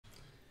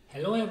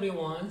Hello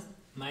everyone,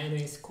 my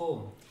name is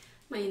Ko.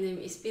 My name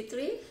is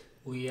Fitri.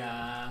 We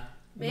are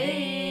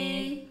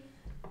May.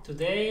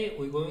 Today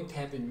we're going to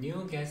have a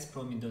new guest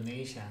from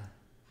Indonesia.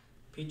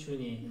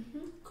 Fitri,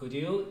 could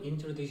you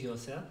introduce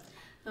yourself?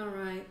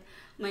 Alright,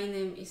 my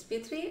name is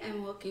Fitri.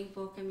 I'm working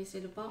for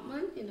Chemistry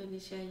Department,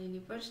 Indonesia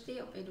University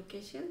of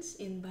Education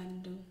in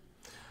Bandung.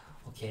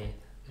 Okay,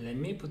 let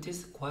me put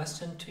this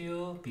question to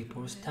you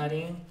before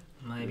starting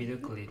my video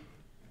clip.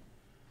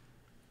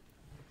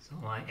 So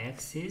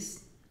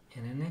y-axis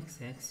and an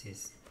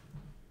x-axis.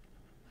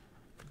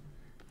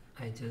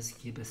 I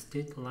just give a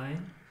straight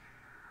line.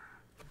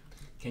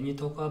 Can you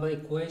talk about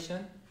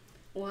equation?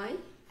 Y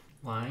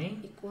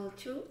Equal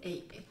to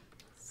ax.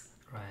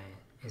 Right,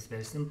 it's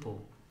very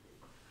simple.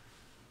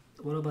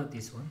 What about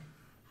this one?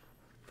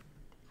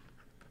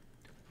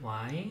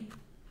 Y,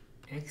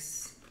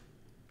 x,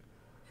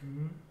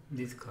 and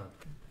this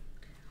curve.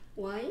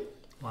 Y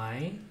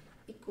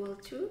equal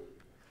to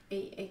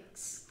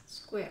ax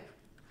squared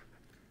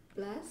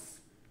plus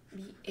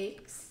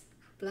bx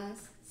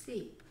plus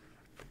c.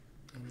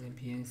 And then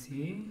b and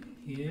c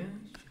here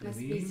must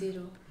be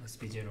 0. Must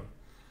be 0.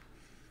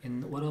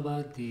 And what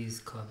about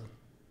this curve?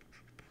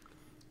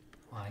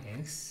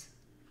 Yx,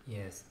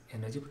 yes,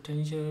 energy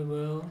potential,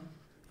 well,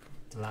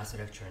 the last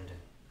lecture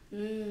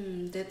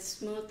then. That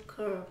smooth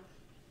curve.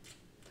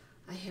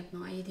 I have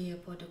no idea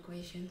about the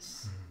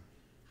equations.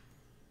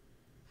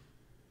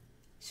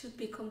 Should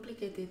be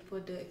complicated for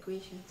the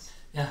equations.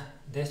 Yeah,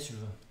 that's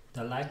true.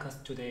 Like us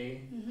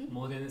today,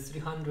 more than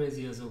 300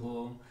 years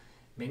ago,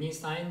 many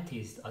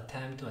scientists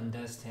attempt to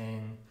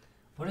understand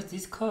what is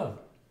this curve.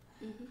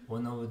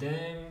 One of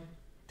them,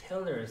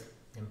 Taylor,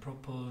 and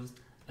proposed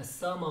a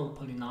sum of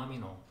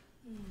polynomial.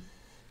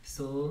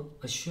 So,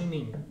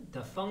 assuming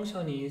the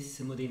function is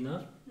smooth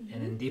enough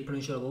and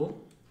differentiable,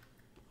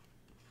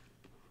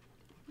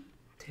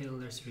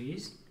 Taylor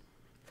series,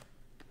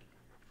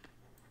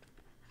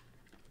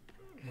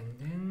 and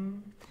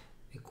then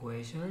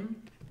equation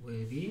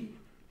will be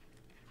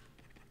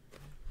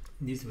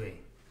this way.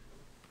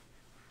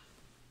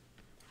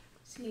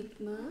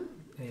 Sigma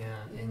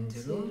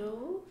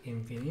n0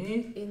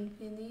 infinite and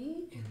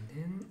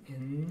then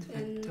n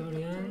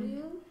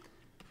factorial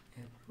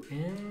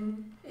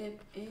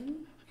fn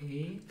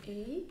a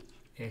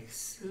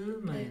x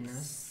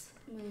minus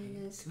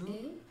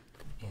a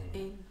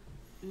n.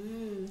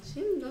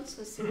 Seems not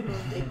so simple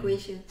the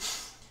equation.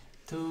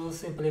 To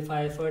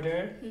simplify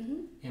further,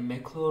 and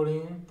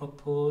Maclaurin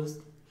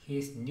proposed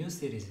his new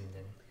series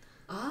then.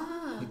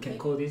 We can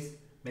call this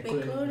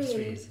Maclaurin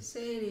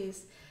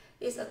series.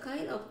 It's a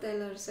kind of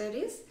Taylor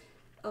series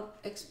of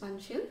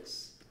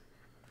expansions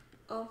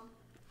of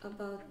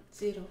about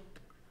 0.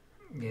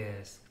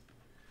 Yes.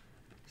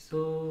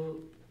 So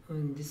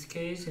in this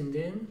case, and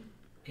then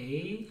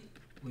a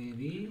will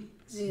be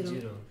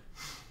 0.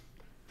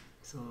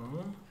 So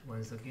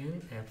once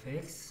again,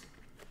 fx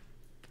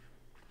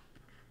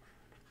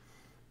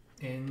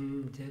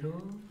n0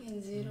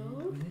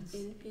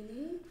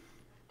 infinite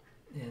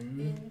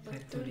n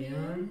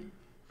factorial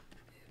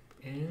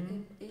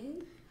n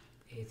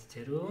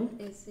h0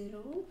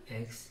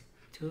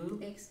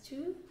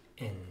 x2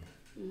 n.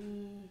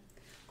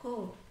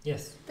 Cool.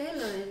 Yes.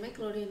 Taylor and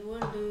Maclaurin were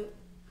the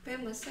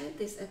famous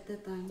scientists at the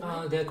time,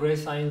 right? They're great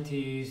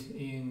scientists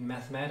in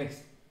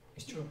mathematics.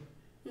 It's true.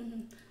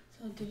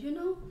 So do you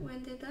know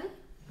when they died?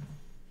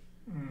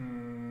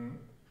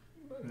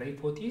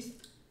 Late 40s?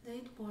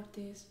 Late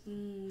 40s.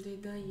 They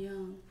died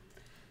young.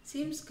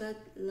 Seems got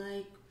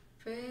like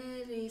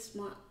very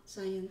smart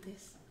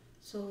scientists.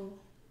 So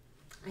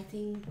I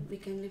think we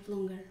can live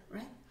longer,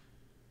 right?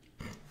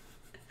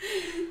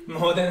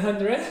 More than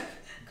 100?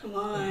 Come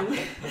on,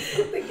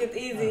 take it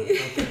easy.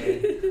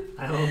 Okay.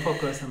 I will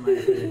focus on my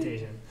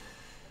presentation.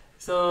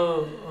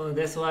 So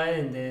that's why,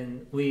 and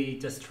then we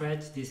just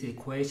stretch this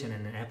equation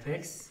and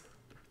fx.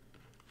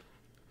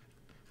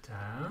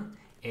 자,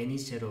 n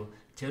is 0.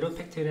 0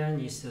 factorial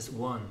is just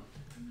 1.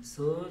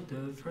 So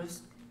the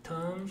first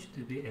term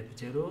should be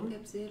f0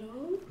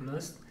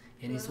 plus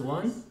n is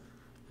 1.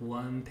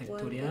 1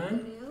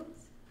 factorial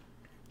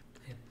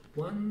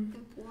f1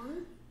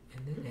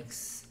 and then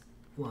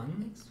x1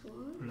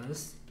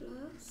 plus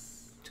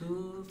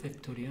 2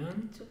 factorial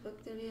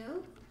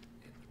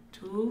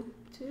f2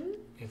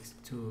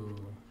 x2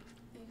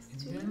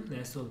 and then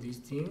rest of these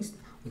things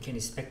we can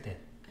expect that.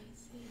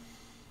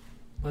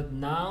 But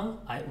now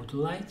I would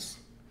like to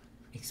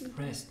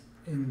express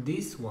in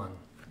this one.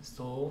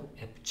 So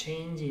f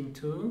change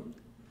into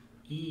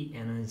E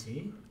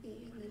energy,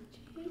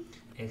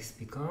 x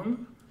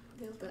become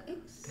delta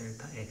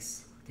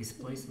x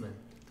displacement.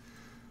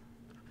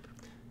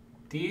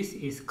 This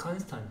is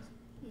constant,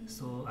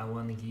 so I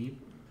want to give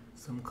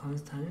some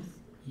constant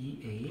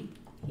EA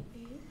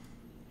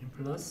and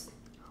plus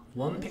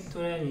 1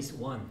 factorial is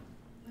 1.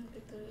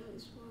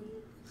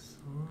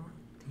 So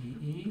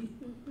dE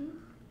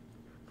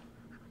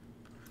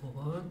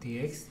over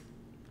dx.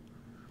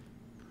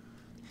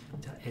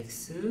 The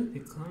x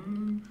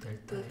become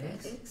delta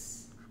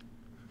x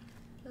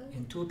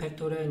and 2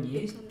 factorial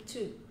is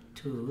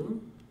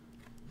 2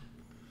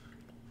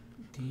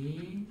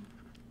 d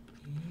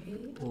e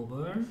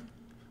over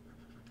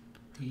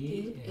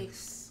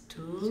dx2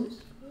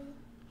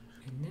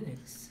 and then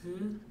x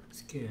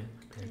square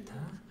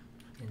delta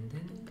and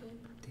then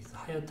this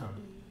higher term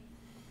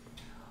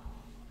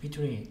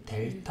between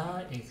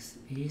delta x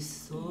is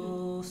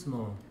so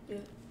small.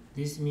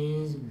 This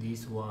means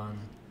this one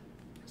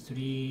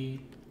 3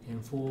 and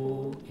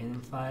 4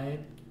 and 5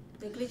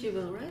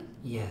 negligible, right?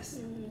 yes,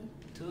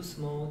 too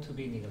small to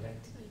be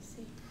neglected. I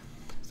see.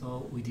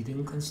 So we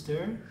didn't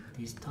consider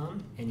this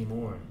term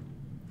anymore.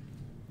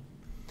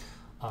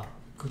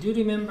 Could you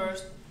remember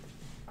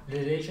the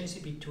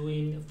relationship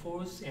between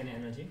force and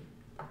energy?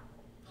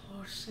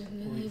 Force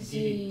and We energy.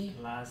 did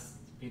it last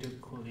video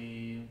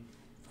clip.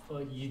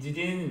 But you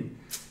didn't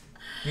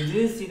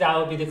see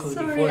our video clip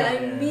Sorry, before. I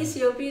missed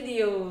your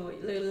video,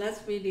 the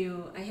last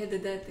video. I had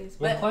that.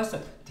 One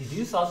question: did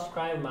you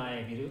subscribe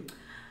my video?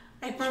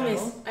 I promise,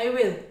 channel? I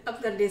will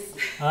after this.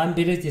 I'm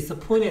very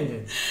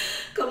disappointed.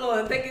 Come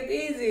on, take it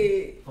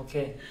easy.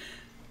 Okay.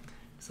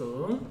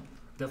 So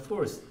the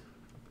force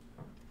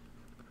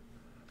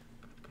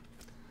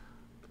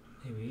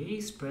we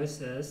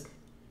express as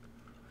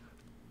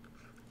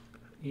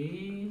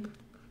E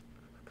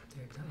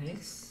delta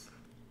x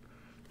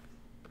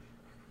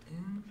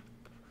and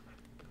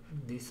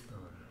this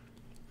one,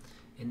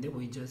 and then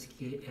we just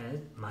get as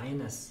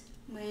minus.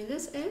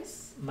 Minus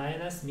s?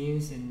 Minus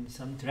means in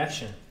some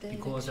direction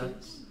because the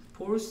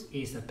force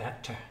is a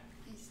vector.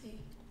 I see.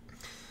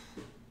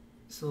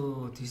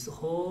 So this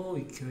whole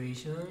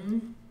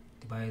equation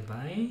divided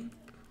by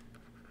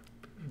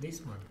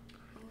this one.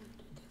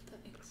 Delta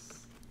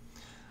x.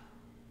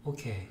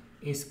 Okay,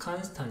 it's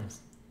constant.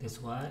 That's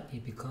why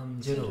it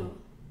becomes 0.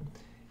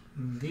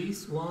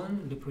 This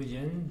one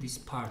represents this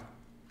part.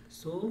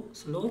 So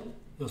slope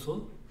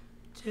also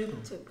 0.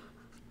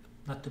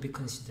 Not to be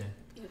considered.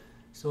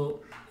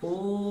 So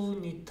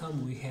only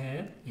term we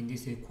have in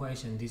this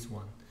equation, this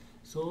one.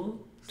 So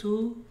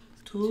 2,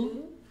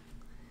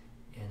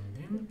 and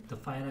then the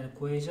final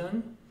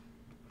equation.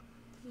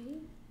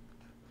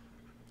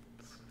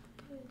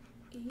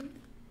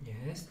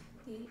 Yes.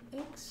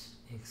 Dx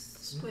X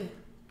square.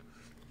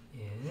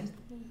 Yes.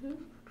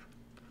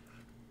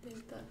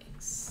 Delta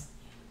x.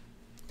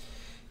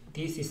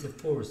 This is the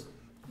force.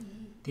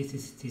 This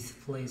is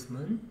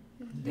displacement.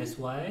 That's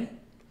why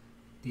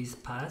this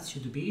part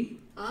should be.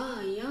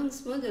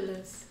 Young's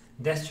modulus.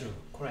 That's true.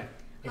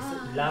 Correct. It's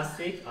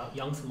elastic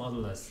Young's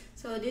modulus.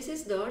 So this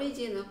is the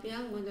origin of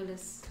Young's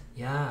modulus.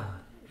 Yeah,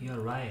 you're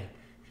right.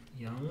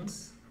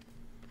 Young's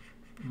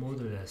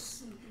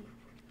modulus.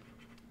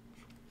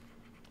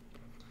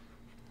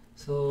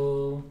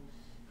 So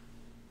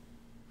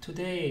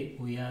today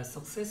we are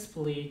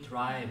successfully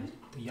derived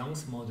the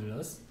Young's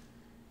modulus,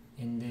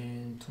 and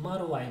then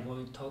tomorrow I'm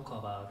going to talk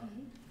about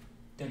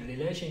the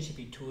relationship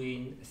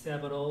between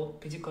several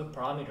physical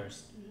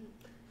parameters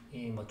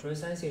in material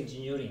science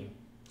engineering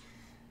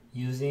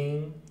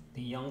using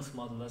the Young's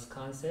modulus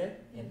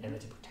concept and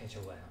energy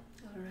potential well.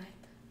 All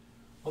right.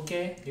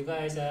 Okay, you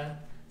guys,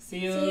 see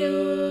See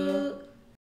you.